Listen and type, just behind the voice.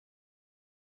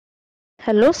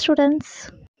Hello students.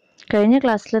 കഴിഞ്ഞ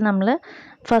ക്ലാസ്സിൽ നമ്മൾ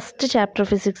ഫസ്റ്റ് ചാപ്റ്റർ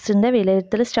ഫിസിക്സിൻ്റെ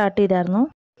വിലയിരുത്തൽ സ്റ്റാർട്ട് ചെയ്തായിരുന്നു.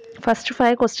 ഫസ്റ്റ്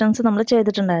 5 ക്വസ്റ്റ്യൻസ് നമ്മൾ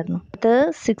ചെയ്തിട്ടുണ്ടായിരുന്നു. ഇത്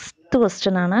 6th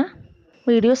ക്വസ്റ്റ്യൻ ആണ്.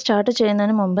 വീഡിയോ സ്റ്റാർട്ട്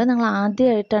ചെയ്യുന്നതിന് മുമ്പ് നിങ്ങൾ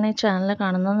ആദ്യമായിട്ടാണ് ഈ ചാനൽ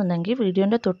കാണുന്നതെന്നുണ്ടെങ്കിൽ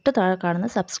വീഡിയോൻ്റെ തൊട്ട് താഴെ കാണുന്ന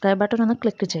സബ്സ്ക്രൈബ് ബട്ടൺ ഒന്ന്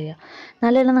ക്ലിക്ക് ചെയ്യുക.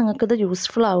 എന്നാലേ നിങ്ങൾക്കിത്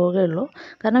യൂസ്ഫുൾ ആവുകയുള്ളൂ.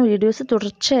 കാരണം വീഡിയോസ്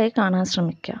തുടർച്ചയായി കാണാൻ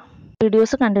ശ്രമിക്കുക.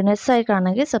 വീഡിയോസ് കണ്ടിന്യൂസ് ആയി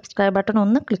കാണണമെങ്കിൽ സബ്സ്ക്രൈബ് ബട്ടൺ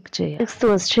ഒന്ന് ക്ലിക്ക് ചെയ്യുക. 6th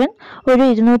ക്വസ്റ്റ്യൻ, ഒരു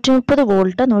 230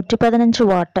 വോൾട്ട് 115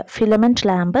 വാട്ട് ഫിലമെന്റ്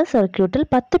ലാമ്പ് സർക്യൂട്ടിൽ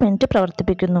 10 മിനിറ്റ്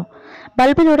പ്രവർത്തിപ്പിക്കുന്നു.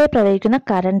 ബൾബിലൂടെ പ്രവഹിക്കുന്ന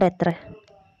കറണ്ട് എത്ര?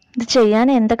 ഇത് ചെയ്യാൻ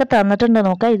എന്തൊക്കെ തന്നിട്ടുണ്ട്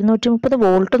നോക്കുക. 230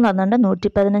 വോൾട്ടും തന്നിട്ടുണ്ട്,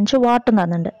 115 വാട്ടും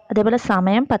തന്നിട്ടുണ്ട്, അതേപോലെ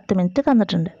സമയം 10 മിനിറ്റ്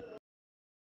തന്നിട്ടുണ്ട്.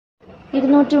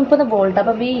 230 വോൾട്ട്,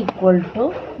 അപ്പോൾ വി ഈക്വൽ ടു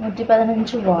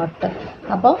 115 വാട്ട്.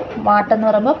 അപ്പോൾ വാട്ട് എന്ന്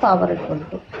പറയുമ്പോൾ പവർ ഈക്വൽ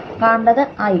ടു കാണേണ്ടത്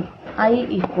ഐ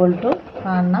ഈക്വൽ ടു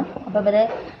കാണണം. അപ്പോൾ ഇവരെ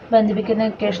ബന്ധിപ്പിക്കുന്ന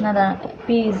ഇക്വേഷൻ അതാണ്,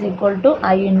 P is equal to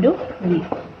I into V.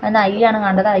 അതിന് ഐ ആണ്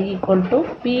കാണേണ്ടത്. I equal to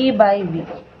P by V.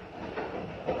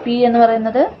 P എന്ന്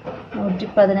പറയുന്നത്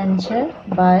 115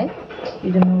 ബൈ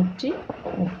 230.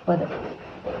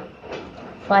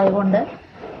 5 കൊണ്ട്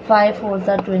 5 4s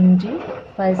are 20,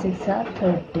 5 6 are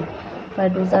 30,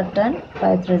 5 2s are 10,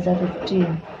 5 3s are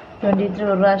 15, 23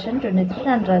 ഒരു പ്രാവശ്യം, 23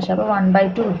 രണ്ട് പ്രാവശ്യം. അപ്പോൾ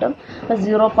 1/2 കിട്ടും. അപ്പോൾ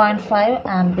 0.5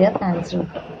 ആംപിയർ ആൻസർ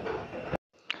കിട്ടും.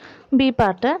 ബി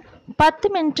പാർട്ട്, 10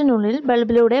 മിനിറ്റിനുള്ളിൽ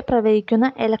ബൾബിലൂടെ പ്രവഹിക്കുന്ന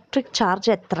ഇലക്ട്രിക്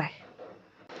ചാർജ് എത്ര?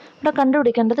 ഇവിടെ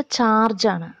കണ്ടുപിടിക്കേണ്ടത്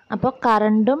ചാർജാണ്. അപ്പോൾ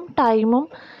കറണ്ടും ടൈമും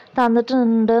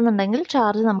തന്നിട്ടുണ്ടെന്നുണ്ടെങ്കിൽ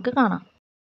ചാർജ് നമുക്ക് കാണാം.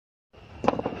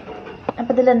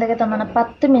 അപ്പോൾ ഇതിൽ എന്തൊക്കെ തന്നാണ്?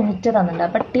 10 മിനിറ്റ് തന്നിട്ടുണ്ട്.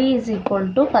 അപ്പോൾ T is equal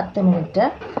to 10 minute.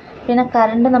 പിന്നെ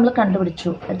കറണ്ട് നമ്മൾ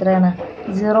കണ്ടുപിടിച്ചു, എത്രയാണ്?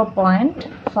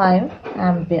 0.5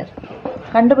 ആംപിയർ.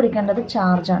 കണ്ടുപിടിക്കേണ്ടത്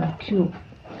ചാർജാണ്, ക്യൂ.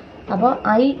 അപ്പോൾ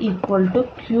I equal to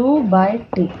Q by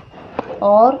T.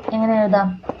 Or എങ്ങനെ എഴുതാം?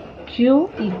 Q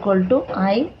equal to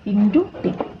I into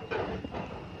T.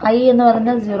 I എന്ന്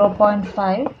പറയുന്നത്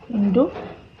 0.5 ഇൻറ്റു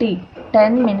ടി.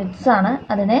 10 മിനിറ്റ്സ് ആണ്.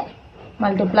 അതിനെ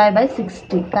മൾട്ടിപ്ലൈ ബൈ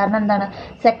 60. കാരണം എന്താണ്?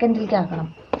 സെക്കൻഡിലേക്ക് ആക്കണം.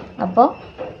 അപ്പോൾ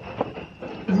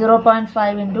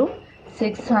 0.5 ഇൻറ്റു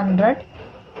 600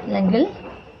 അല്ലെങ്കിൽ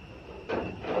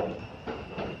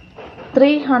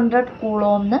 300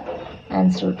 കൂളോംന്ന്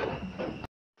ആൻസർ കിട്ടും.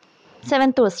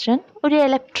 7th ക്വസ്റ്റ്യൻ, ഒരു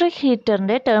ഇലക്ട്രിക്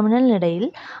ഹീറ്ററിൻ്റെ ടെർമിനലിനിടയിൽ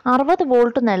 60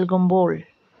 വോൾട്ട് നൽകുമ്പോൾ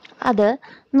അത്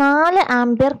 4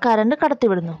 ആംപിയർ കറണ്ട്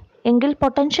കടത്തിവിടുന്നു എങ്കിൽ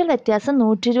പൊട്ടൻഷ്യൽ വ്യത്യാസം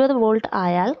 120 വോൾട്ട്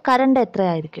ആയാൽ കറണ്ട്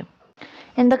എത്രയായിരിക്കും?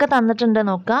 എന്തൊക്കെ തന്നിട്ടുണ്ട്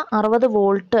നോക്കുക. 60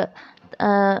 വോൾട്ട്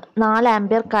 4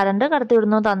 ആംപിയർ കറണ്ട്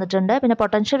കടത്തിവിടുന്നു തന്നിട്ടുണ്ട്. പിന്നെ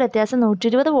പൊട്ടൻഷ്യൽ വ്യത്യാസം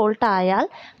 120 വോൾട്ട് ആയാൽ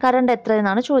കറണ്ട്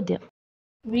എത്രയെന്നാണ് ചോദ്യം.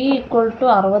 വി ഈക്വൽ ടു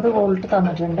 60 വോൾട്ട്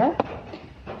തന്നിട്ടുണ്ട്.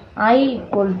 ഐ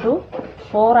ഈക്വൽ ടു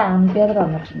 4 ആംപിയർ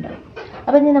തന്നിട്ടുണ്ട്.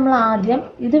 അപ്പം ഇനി നമ്മൾ ആദ്യം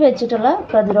ഇത് വെച്ചിട്ടുള്ള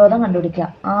പ്രതിരോധം കണ്ടുപിടിക്കുക.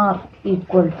 ആർ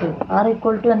ഈക്വൽ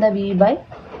ടു എന്താ? വി ബൈ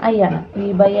ഐ ആണ്. V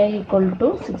by I equal to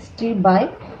 60 by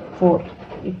 4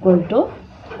 equal to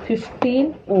 15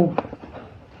 ഓം.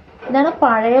 ഇതാണ്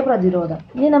പഴയ പ്രതിരോധം.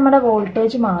 ഇനി നമ്മുടെ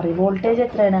വോൾട്ടേജ് മാറി. വോൾട്ടേജ്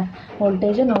എത്രയാണ്?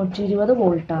 വോൾട്ടേജ് 120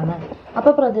 വോൾട്ടാണ്.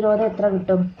 അപ്പോൾ പ്രതിരോധം എത്ര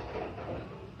കിട്ടും?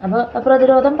 അപ്പോൾ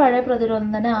പ്രതിരോധം പഴയ പ്രതിരോധം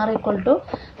തന്നെ, ആർ ഈക്വൽ ടു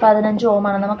 15 ഓം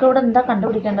ആണ്. നമുക്ക് ഇവിടെ എന്താ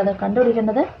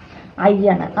കണ്ടുപിടിക്കേണ്ടത് ഐ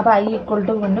ആണ്. അപ്പോൾ ഐ ഈക്വൽ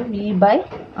ടു വീണ്ടും വി ബൈ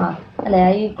ആർ അല്ലെ?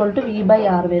 I equal to V by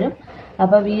R വരും.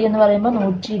 അപ്പോൾ വി എന്ന് പറയുമ്പോൾ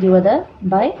 120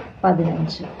 ബൈ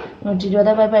 15.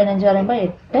 120 ബൈ 15 പറയുമ്പോൾ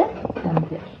 8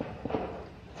 ആംപിയർ.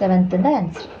 7th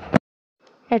answer.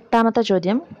 8ാമത്തെ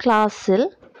ചോദ്യം, ക്ലാസ്സിൽ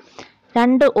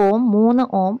 2 ഓം 3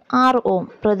 ഓം 6 ഓം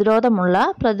പ്രതിരോധമുള്ള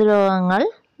പ്രതിരോധങ്ങൾ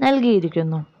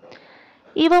നൽകിയിരിക്കുന്നു.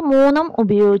 ഇവ മൂന്നും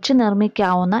ഉപയോഗിച്ച്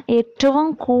നിർമ്മിക്കാവുന്ന ഏറ്റവും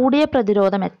കൂടിയ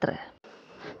പ്രതിരോധം എത്ര?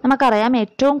 നമുക്കറിയാം,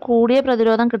 ഏറ്റവും കൂടിയ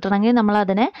പ്രതിരോധം കിട്ടണമെങ്കിൽ നമ്മൾ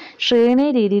അതിനെ ശ്രേണി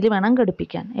രീതിയിൽ വേണം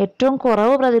ഘടിപ്പിക്കാൻ. ഏറ്റവും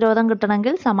കുറവ് പ്രതിരോധം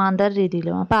കിട്ടണമെങ്കിൽ സമാന്തര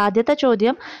രീതിയിലും. അപ്പോൾ ആദ്യത്തെ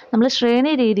ചോദ്യം, നമ്മൾ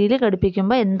ശ്രേണി രീതിയിൽ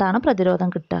ഘടിപ്പിക്കുമ്പോൾ എന്താണ് പ്രതിരോധം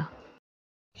കിട്ടുക?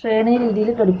 ശ്രേണി രീതിയിൽ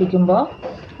ഘടിപ്പിക്കുമ്പോൾ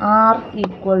R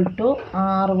equal to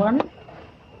R1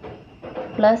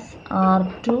 plus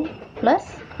R2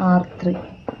 plus R3.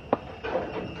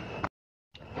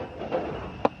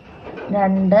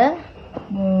 2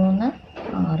 3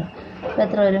 6. അപ്പോൾ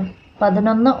എത്ര വരും?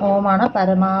 11 ഓമാണ്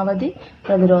പരമാവധി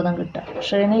പ്രതിരോധം കിട്ടുക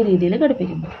ശ്രേണി രീതിയിൽ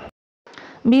ഘടിപ്പിക്കുമ്പോൾ.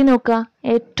 ബി നോക്കുക,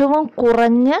 ഏറ്റവും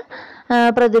കുറഞ്ഞ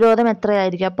പ്രതിരോധം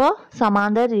എത്രയായിരിക്കും? അപ്പോൾ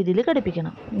സമാന്തര രീതിയിൽ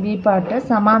ഘടിപ്പിക്കണം. ബി പാർട്ട്,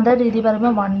 സമാന്തര രീതി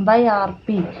പറയുമ്പോൾ 1/RP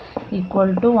equal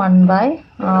to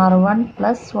 1/R1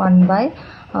 plus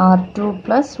 1/R2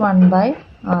 plus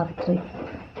 1/R3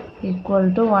 equal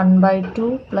to 1/2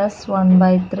 plus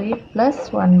 1/3 plus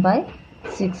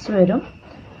 1/6 വരും.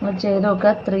 നമ്മൾ ചെയ്ത് നോക്കുക.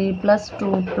 3 പ്ലസ്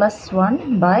 2 പ്ലസ്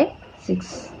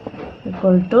 1/6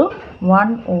 ഈക്വൽ ടു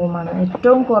 1 ഓം ആണ്.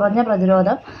 ഏറ്റവും കുറഞ്ഞ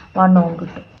പ്രതിരോധം 1 ഓം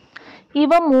കിട്ടും.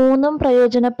 ഇവ മൂന്നും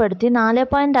പ്രയോജനപ്പെടുത്തി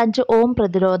 4.5 ഓം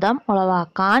പ്രതിരോധം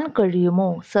ഉളവാക്കാൻ കഴിയുമോ?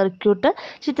 സർക്യൂട്ട്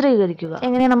ചിത്രീകരിക്കുക.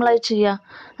 എങ്ങനെ നമ്മളത് ചെയ്യുക?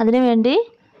 അതിനുവേണ്ടി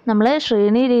നമ്മൾ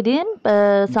ശ്രേണി രീതിയും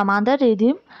സമാന്തര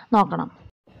രീതിയും നോക്കണം.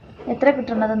 എത്ര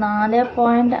കിട്ടുന്നത്?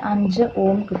 4.5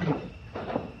 ഓം കിട്ടണം.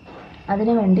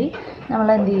 അതിനുവേണ്ടി നമ്മൾ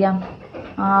എന്ത് ചെയ്യാം?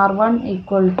 R1 =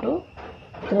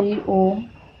 3 ഓം,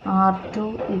 R2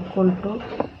 =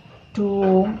 2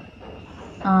 ഓം,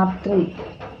 R3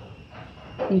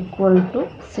 =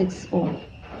 6 ഓം.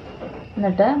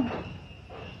 എന്നിട്ട്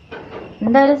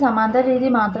എന്തായാലും സമാന്തര രീതി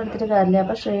മാത്രം എടുത്തിട്ട് കാര്യമില്ല.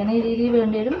 അപ്പോൾ ശ്രേണി രീതി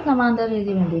വേണ്ടി വരും, സമാന്തര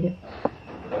രീതി വേണ്ടി വരും.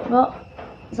 അപ്പോൾ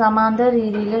സമാന്തര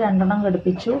രീതിയിൽ 2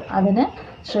 ഘടിപ്പിച്ചു, അതിന്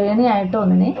ശ്രേണിയായിട്ട്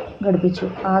 1 ഘടിപ്പിച്ചു.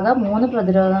 ആകെ 3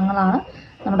 പ്രതിരോധങ്ങളാണ്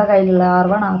നമ്മുടെ കയ്യിലുള്ള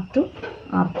R1, R2,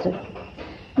 R3.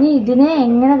 ഇനി ഇതിനെ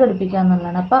എങ്ങനെ ഘടിപ്പിക്കുക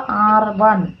എന്നുള്ളതാണ്. അപ്പോൾ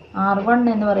R1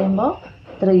 എന്ന് പറയുമ്പോൾ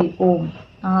 3 ഓം,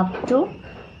 R2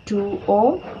 2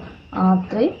 ഓം,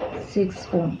 R3 6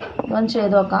 ഓം. ഇതൊന്ന്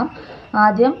ചെയ്ത് നോക്കാം.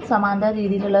 ആദ്യം സമാന്തര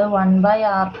രീതിയിലുള്ളത്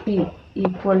 1/RP =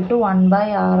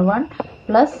 1/R1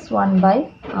 +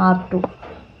 1/R2.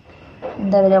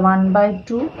 എന്താ വരിക?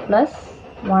 1/2 +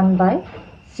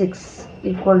 1/6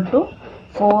 =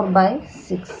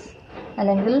 4/6.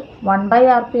 അല്ലെങ്കിൽ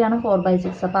 1/RP ആണ്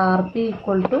 4/6. അപ്പോൾ RP =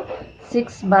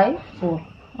 6/4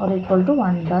 or =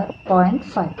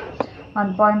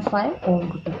 1.5 ഓം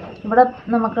കിട്ടും. ഇവിടെ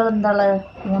നമുക്ക് എന്താണുള്ളത്?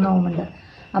 3 ഓം ഉണ്ട്.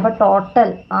 അപ്പോൾ ടോട്ടൽ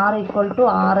R =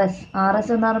 RS. RS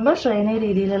എന്ന് പറയുമ്പോൾ ശ്രേണി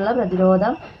രീതിയിലുള്ള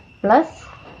പ്രതിരോധം പ്ലസ്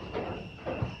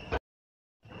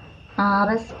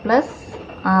RS +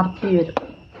 RP വരും.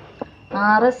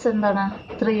 RS എന്താണ്?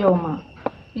 3 ഓം ആണ്.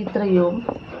 ഈ 3 ഓം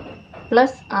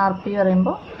പ്ലസ് RP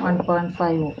പറയുമ്പോൾ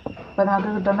 1.5 ഓം. അപ്പോൾ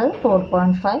നമുക്ക് കിട്ടുന്നത്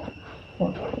 4.5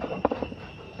 ഓം.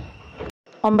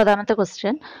 9ാമത്തെ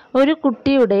ക്വസ്റ്റ്യൻ. ഒരു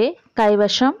കുട്ടിയുടെ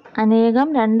കൈവശം അനേകം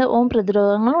 2 ഓം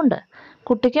പ്രതിരോധങ്ങളുണ്ട്.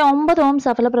 കുട്ടിക്ക് 9 ഓം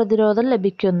സഫല പ്രതിരോധം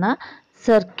ലഭിക്കുന്ന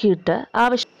സർക്യൂട്ട്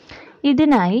ആവശ്യം.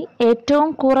 ഇതിനായി ഏറ്റവും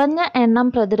കുറഞ്ഞ എണ്ണം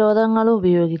പ്രതിരോധങ്ങൾ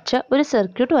ഉപയോഗിച്ച് ഒരു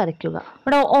സർക്യൂട്ട് വരയ്ക്കുക.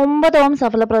 ഇവിടെ 9 ഓം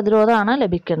സഫല പ്രതിരോധമാണ്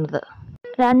ലഭിക്കേണ്ടത്.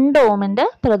 2 ഓമിൻ്റെ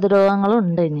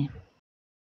പ്രതിരോധങ്ങളുണ്ട്. ഇനി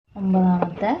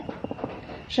 9ാമത്തെ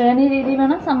ശ്രേണി രീതി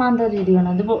വേണം, സമാന്തര രീതി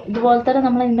വേണം. ഇതുപോലെ തന്നെ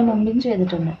നമ്മൾ ഇതിൻ്റെ മുമ്പും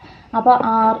ചെയ്തിട്ടുണ്ട്. അപ്പോൾ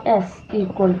RS =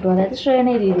 അതായത്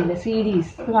ശ്രേണി രീതിയിൽ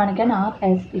സീരീസ് കാണിക്കാൻ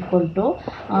RS =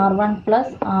 R1 +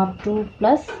 R2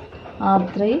 +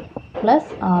 R3 +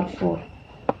 R4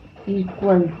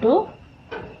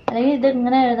 അല്ലെങ്കിൽ ഇത്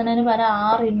ഇങ്ങനെ എഴുതുന്നതിന് പകരം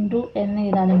R × N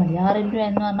എഴുതാനും മതി. R × N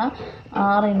എന്ന് പറഞ്ഞാൽ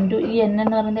R × ഈ N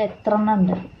എന്ന് പറയുന്നത് എത്ര എണ്ണം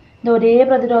ഉണ്ട്? ഇത് ഒരേ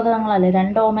പ്രതിരോധങ്ങളല്ലേ,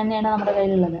 2 ഓം തന്നെയാണ് നമ്മുടെ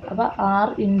കയ്യിലുള്ളത്. അപ്പോൾ R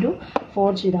 ×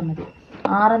 4 ചെയ്താൽ മതി.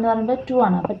 R എന്ന് പറയുമ്പോൾ 2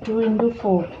 ആണ്. അപ്പോൾ 2 ×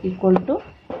 4 =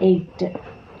 8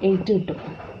 കിട്ടും.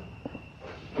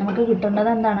 നമുക്ക് കിട്ടേണ്ടത്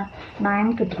എന്താണ്? 9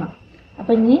 കിട്ടണം.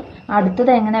 അപ്പോൾ ഇനി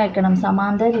അടുത്തത് എങ്ങനെ വെക്കണം?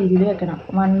 സമാന്തര രീതിയിൽ വെക്കണം.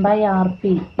 1/RP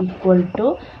 =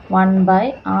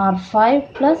 1/R5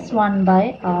 +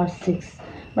 1/R6.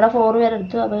 ഇവിടെ 4 വരെ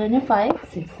എടുത്തു. അപ്പോൾ കഴിഞ്ഞ് 5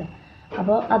 6.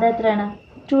 അപ്പോൾ അത് എത്രയാണ്?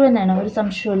 2 തന്നെയാണ്, ഒരു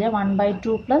സംശയമില്ല.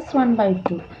 1/2 +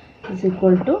 1/2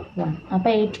 = 1.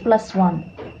 അപ്പോൾ 8 + 1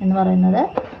 എന്ന് പറയുന്നത്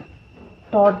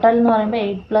ടോട്ടൽ എന്ന് പറയുമ്പോൾ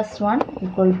 8 + 1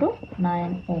 =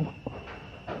 9 ഓം.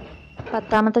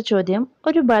 10ാമത്തെ ചോദ്യം.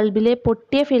 ഒരു ബൾബിലെ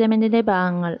പൊട്ടിയ ഫിലമെൻറ്റിൻ്റെ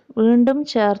ഭാഗങ്ങൾ വീണ്ടും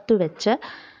ചേർത്ത് വെച്ച്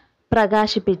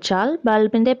പ്രകാശിപ്പിച്ചാൽ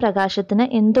ബൾബിൻ്റെ പ്രകാശത്തിന്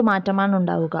എന്തു മാറ്റമാണ്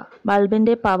ഉണ്ടാവുക?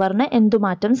 ബൾബിൻ്റെ പവറിന് എന്തു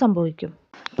മാറ്റം സംഭവിക്കും?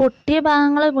 പൊട്ടിയ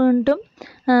ഭാഗങ്ങൾ വീണ്ടും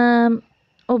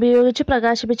ഉപയോഗിച്ച്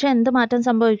പ്രകാശിപ്പിച്ച് എന്ത് മാറ്റം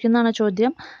സംഭവിക്കും എന്നാണ്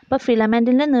ചോദ്യം. അപ്പോൾ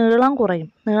ഫിലമെൻറ്റിൻ്റെ നീളം കുറയും.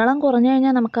 നീളം കുറഞ്ഞു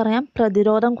കഴിഞ്ഞാൽ നമുക്കറിയാം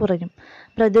പ്രതിരോധം കുറയും.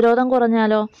 പ്രതിരോധം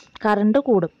കുറഞ്ഞാലോ കറണ്ട്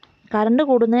കൂടും. കറണ്ട്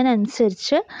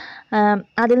കൂടുന്നതിനനുസരിച്ച്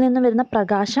അതിൽ നിന്ന് വരുന്ന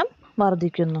പ്രകാശം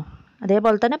വർദ്ധിക്കുന്നു.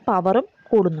 അതേപോലെ തന്നെ പവറും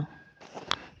കൂടുന്നു.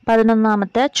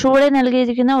 11ാമത്തെ. ചുവടെ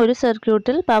നൽകിയിരിക്കുന്ന ഒരു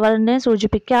സർക്യൂട്ടിൽ പവറിനെ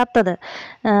സൂചിപ്പിക്കാത്തത്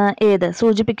ഏത്?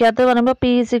 സൂചിപ്പിക്കാത്തത് പറയുമ്പോൾ P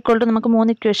 = നമുക്ക്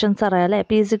 3 ഇക്വേഷൻസ് അറിയാം അല്ലേ?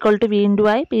 P = V ×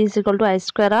 I, P =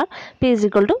 I²R, P =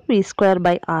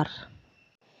 V²/R.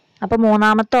 അപ്പോൾ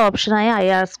 3ാമത്തെ ഓപ്ഷനായ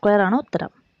IR² ആണ്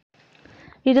ഉത്തരം.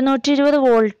 220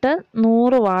 വോൾട്ട്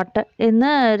 100 വാട്ട്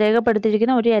എന്ന്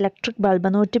രേഖപ്പെടുത്തിയിരിക്കുന്ന ഒരു ഇലക്ട്രിക് ബൾബ്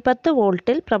 110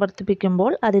 വോൾട്ടിൽ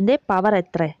പ്രവർത്തിപ്പിക്കുമ്പോൾ അതിൻ്റെ പവർ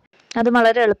എത്ര? അത്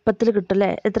വളരെ എളുപ്പത്തിൽ കിട്ടും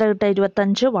അല്ലേ? എത്ര കിട്ടുക?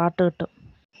 25 വാട്ട് കിട്ടും.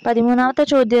 13ാമത്തെ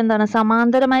ചോദ്യം എന്താണ്?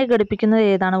 സമാന്തരമായി ഘടിപ്പിക്കുന്നത്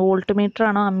ഏതാണ്? വോൾട്ട് മീറ്റർ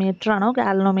ആണോ, അമ്മീറ്റർ ആണോ,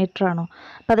 ഗാലനോമീറ്റർ ആണോ?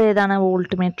 അപ്പോൾ അത് ഏതാണ്?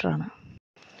 വോൾട്ട് മീറ്റർ ആണ്.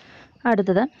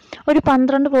 അടുത്തത്. ഒരു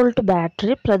 12 വോൾട്ട്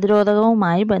ബാറ്ററി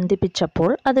പ്രതിരോധകവുമായി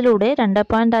ബന്ധിപ്പിച്ചപ്പോൾ അതിലൂടെ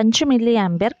 2.5 മില്ലി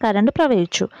ആംപിയർ കറണ്ട്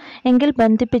പ്രവഹിച്ചു എങ്കിൽ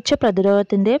ബന്ധിപ്പിച്ച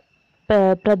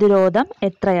പ്രതിരോധം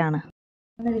എത്രയാണ്?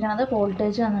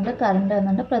 വോൾട്ടേജ് വന്നിട്ട് കറണ്ട്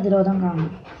വന്നിട്ട് പ്രതിരോധം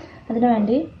കാണണം.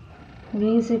 അതിനുവേണ്ടി V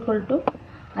 =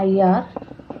 IR,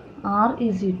 R =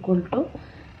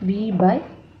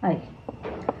 V/I.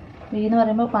 V എന്ന്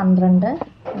പറയുമ്പോൾ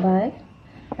 12/2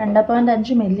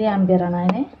 2.5 മില്ലി ആംപിയർ ആണ്.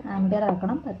 അതിനെ ആംപിയർ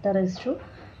ആക്കണം. 10⁻³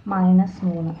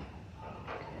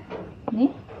 ഇനി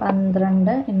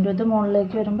 12 ഇൻറ്റു ഇത്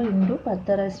മുകളിലേക്ക് വരുമ്പോൾ ഇൻറ്റു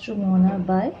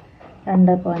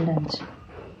 10⁻³/2.5.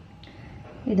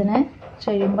 ഇതിനെ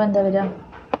ചെയ്യുമ്പോൾ എന്താ വരിക?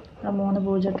 3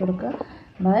 0 ഇട്ട് കൊടുക്കുക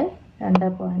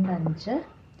 /2.5.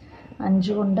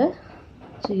 5 കൊണ്ട്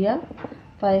ചെയ്യുക.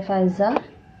 5 5s are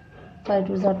 5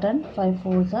 2s are 10, 5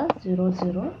 4s are 0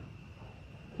 0.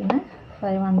 പിന്നെ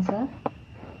 5 1s are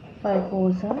 5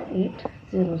 4s are 8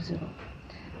 0 0.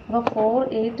 അപ്പോൾ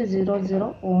 4800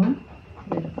 ഓം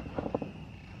വരും.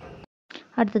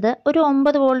 അടുത്തത് ഒരു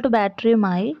 9 വോൾട്ട്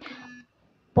ബാറ്ററിയുമായി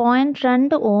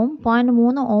 0.2 ഓം,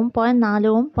 0.3 ഓം, 0.4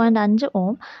 ഓം, 0.5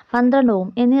 ഓം, 12 ഓം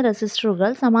എന്നീ റെസിസ്റ്ററുകൾ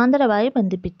സമാന്തരമായി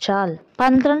ബന്ധിപ്പിച്ചാൽ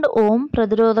 12 ഓം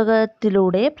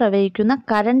പ്രതിരോധകത്തിലൂടെ പ്രവഹിക്കുന്ന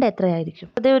കറണ്ട് എത്രയായിരിക്കും?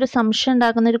 അത് ഒരു സംശയം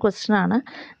ഉണ്ടാക്കുന്ന ഒരു ക്വസ്റ്റ്യൻ ആണ്.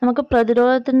 നമുക്ക്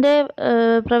പ്രതിരോധത്തിൻ്റെ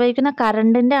പ്രവഹിക്കുന്ന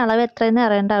കറണ്ടിൻ്റെ അളവ് എത്രയെന്ന്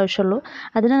അറിയേണ്ട ആവശ്യമുള്ളൂ.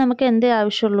 അതിന് നമുക്ക് എന്തേ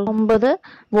ആവശ്യമുള്ളൂ? 9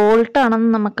 വോൾട്ട്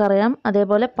ആണെന്ന് നമുക്കറിയാം,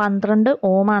 അതേപോലെ 12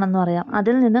 ഓം ആണെന്നും അറിയാം.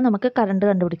 അതിൽ നിന്ന് നമുക്ക് കറണ്ട്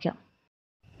കണ്ടുപിടിക്കാം.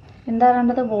 എന്താ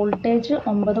വേണ്ടത്? വോൾട്ടേജ്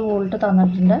 9 വോൾട്ട്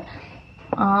തന്നിട്ടുണ്ട്.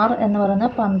 ആർ എന്ന്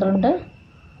പറയുന്നത് 12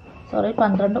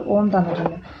 ഓം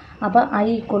തന്നിട്ടുണ്ട്. അപ്പോൾ I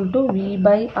 =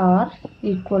 V/R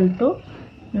 =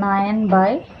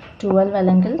 9/12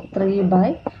 അല്ലെങ്കിൽ 3/4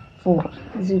 =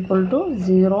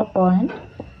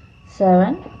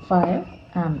 0.75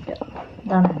 ആംപിയർ.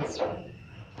 ഇതാണ് ആൻസർ.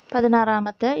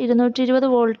 16ാമത്തെ 220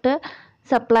 വോൾട്ട്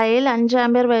സപ്ലൈയിൽ 5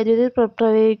 ആംപിയർ വൈദ്യുതി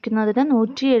പ്രവഹിക്കുന്നതിന്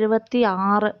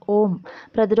 176 ഓം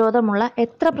പ്രതിരോധമുള്ള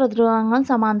എത്ര പ്രതിരോധങ്ങൾ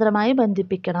സമാന്തരമായി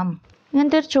ബന്ധിപ്പിക്കണം?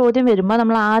 ഇങ്ങനത്തെ ഒരു ചോദ്യം വരുമ്പോൾ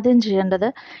നമ്മൾ ആദ്യം ചെയ്യേണ്ടത്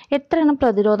എത്രയാണ്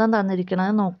പ്രതിരോധം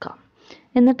തന്നിരിക്കുന്നത് നോക്കാം.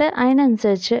 എന്നിട്ട്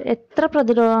അതിനനുസരിച്ച് എത്ര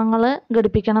പ്രതിരോധങ്ങൾ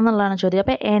ഘടിപ്പിക്കണം എന്നുള്ളതാണ് ചോദ്യം.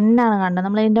 അപ്പോൾ N ആണ് കണ്ടത്.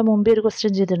 നമ്മൾ ഇതിൻ്റെ മുമ്പേ ഒരു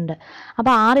ക്വസ്റ്റ്യൻ ചെയ്തിട്ടുണ്ട്.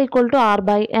 അപ്പോൾ R =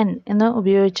 R/N എന്ന്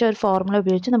ഉപയോഗിച്ച് ഒരു ഫോർമുല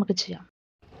ഉപയോഗിച്ച് നമുക്ക് ചെയ്യാം.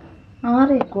 R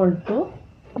 =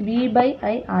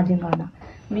 V/I ആദ്യം കാണാം.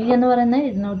 V എന്ന് പറയുന്നത്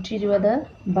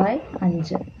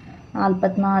 220/5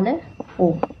 44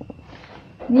 ഓം.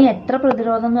 ഇനി എത്ര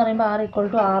പ്രതിരോധം എന്ന് പറയുമ്പോൾ R =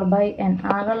 R/N.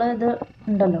 ആകെയുള്ള ഇത്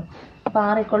ഉണ്ടല്ലോ. അപ്പോൾ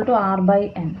R =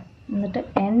 R/N. എന്നിട്ട്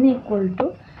N =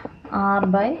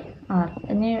 R/R.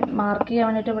 ഇനി മാർക്ക് ചെയ്യാൻ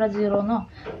വേണ്ടിയിട്ട് ഇവിടെ 0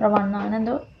 ഇവിടെ 1 അങ്ങനെ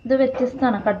എന്തോ ഇത്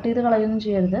വ്യത്യസ്തമാണ്. കട്ട് ചെയ്ത് കളയൊന്നും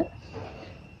ചെയ്യരുത്.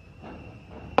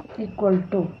 =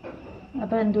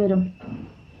 അപ്പോൾ എന്ത് വരും?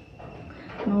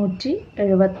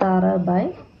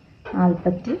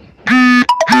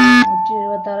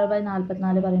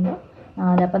 176/44 പറയുമ്പോൾ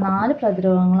 4. അപ്പോൾ 4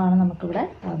 പ്രതിരോധങ്ങളാണ് നമുക്കിവിടെ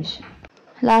ആവശ്യം.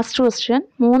 Last question.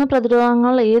 3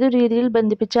 പ്രതിരോധങ്ങൾ ഏതു രീതിയിൽ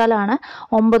ബന്ധിപ്പിച്ചാലാണ്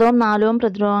 9 ഓം 4 ഓം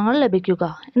പ്രതിരോധങ്ങൾ ലഭിക്കുക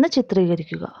എന്ന്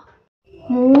ചിത്രീകരിക്കുക.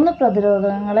 3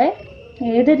 പ്രതിരോധങ്ങളെ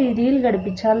ഏത് രീതിയിൽ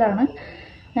ഘടിപ്പിച്ചാലാണ്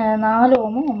 4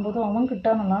 ഓമും 9 ഓമും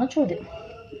കിട്ടുക എന്നുള്ളതാണ് ചോദ്യം.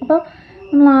 അപ്പോൾ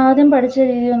നമ്മൾ ആദ്യം പഠിച്ച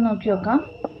രീതി ഒന്ന് നോക്കി നോക്കാം.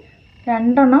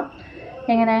 2 എണ്ണം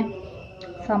എങ്ങനെ?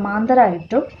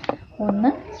 സമാന്തരമായിട്ടും 1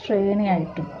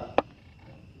 ശ്രേണിയായിട്ടും.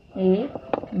 A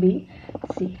B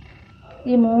C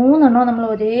ഈ 3 എണ്ണവും നമ്മൾ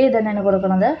ഒരേ തന്നെയാണ്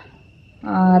കൊടുക്കുന്നത്.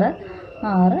 6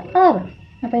 6 6.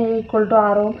 അപ്പോൾ A =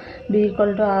 6 ഓം, B =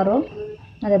 6 ഓം,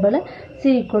 അതേപോലെ C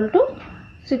 =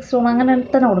 6 ഓം അങ്ങനെ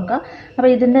തന്നെ കൊടുക്കുക. അപ്പോൾ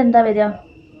ഇതിൻ്റെ എന്താ വരിക?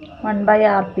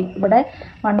 1/RP. ഇവിടെ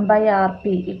 1/RP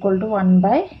 =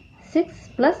 1/6 +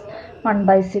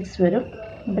 1/6 വരും.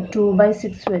 അപ്പോൾ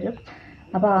 2/6 വരും.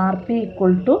 അപ്പോൾ RP =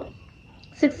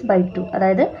 6/2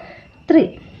 അതായത് 3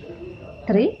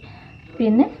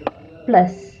 പിന്നെ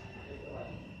പ്ലസ്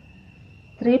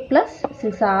 3 +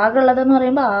 6 ആകുള്ളതെന്ന്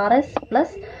പറയുമ്പോൾ RS +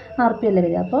 RP അല്ലേ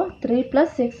വരിക. അപ്പോൾ 3 +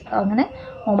 6 അങ്ങനെ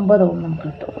 9 ഓം നമുക്ക്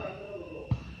കിട്ടും.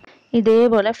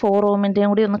 ഇതേപോലെ 4 ഓമിൻ്റെയും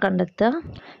കൂടി ഒന്ന് കണ്ടെത്തുക.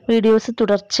 വീഡിയോസ്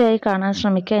തുടർച്ചയായി കാണാൻ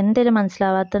ശ്രമിക്കുക. എന്തെങ്കിലും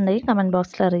മനസ്സിലാവാത്തുണ്ടെങ്കിൽ കമൻറ്റ്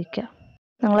ബോക്സിൽ അറിയിക്കുക.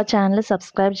 നിങ്ങളെ ചാനൽ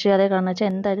സബ്സ്ക്രൈബ് ചെയ്യാതെ കാണുക വെച്ചാൽ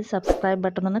എന്തായാലും സബ്സ്ക്രൈബ്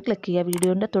ബട്ടൺ ഒന്ന് ക്ലിക്ക് ചെയ്യുക.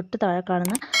 വീഡിയോൻ്റെ തൊട്ട് താഴെ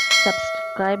കാണുന്ന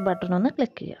സബ്സ്ക്രൈബ് ബട്ടൺ ഒന്ന്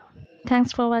ക്ലിക്ക് ചെയ്യുക.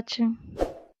 Thanks for watching.